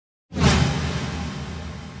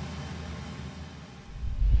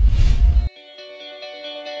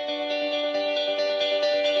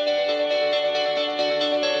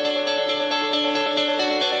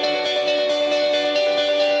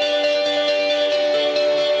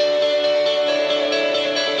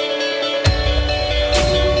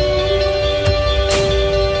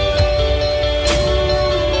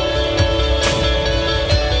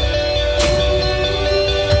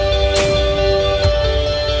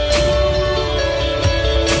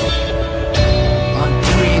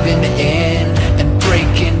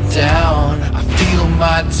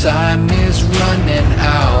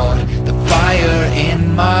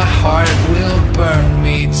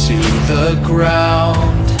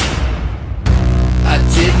ground. I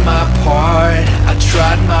did my part, I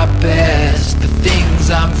tried my best. The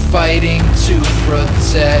things I'm fighting to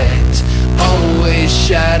protect always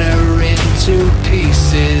shatter into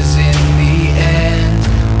pieces in the end.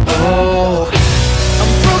 Oh,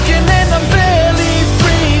 I'm broken and I'm barely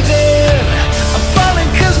breathing. I'm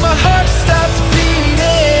falling cause my heart stops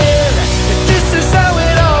beating. If this is how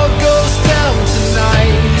it all goes down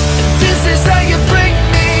tonight, if this is how you bring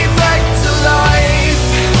me back to life,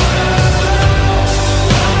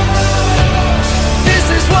 this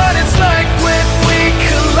is what it's like when we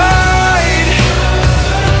collide.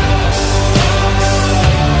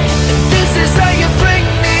 And this is how you bring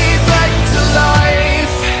me back to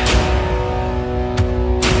life.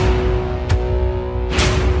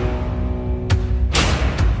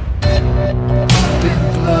 Pumping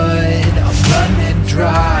blood, I'm running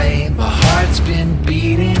dry. My heart's been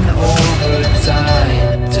beating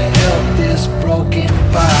overtime to help this broken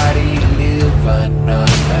body live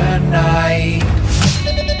another night.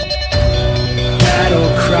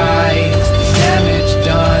 Battle cries, the damage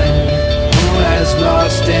done. Who has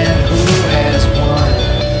lost and who has won?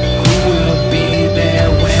 Who will be there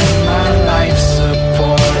when my life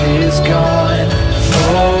support is gone?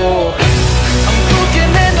 Oh, I'm broken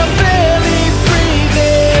and I'm barely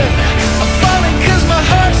breathing. I'm falling cause my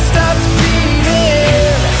heart stops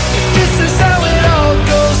beating. If this is how it all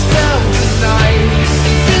goes down tonight,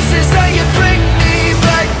 if this is how you bring me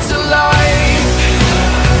back to life,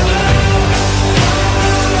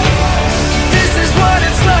 this is what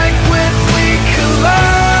it's like when we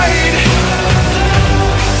collide.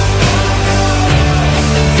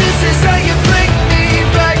 This is how you bring me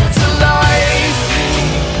back to life.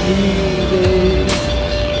 Breathing,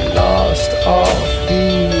 lost all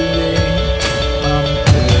feeling. I'm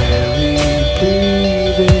barely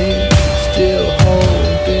breathing, still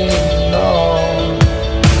holding on.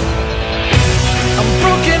 I'm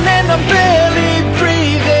broken and I'm bare.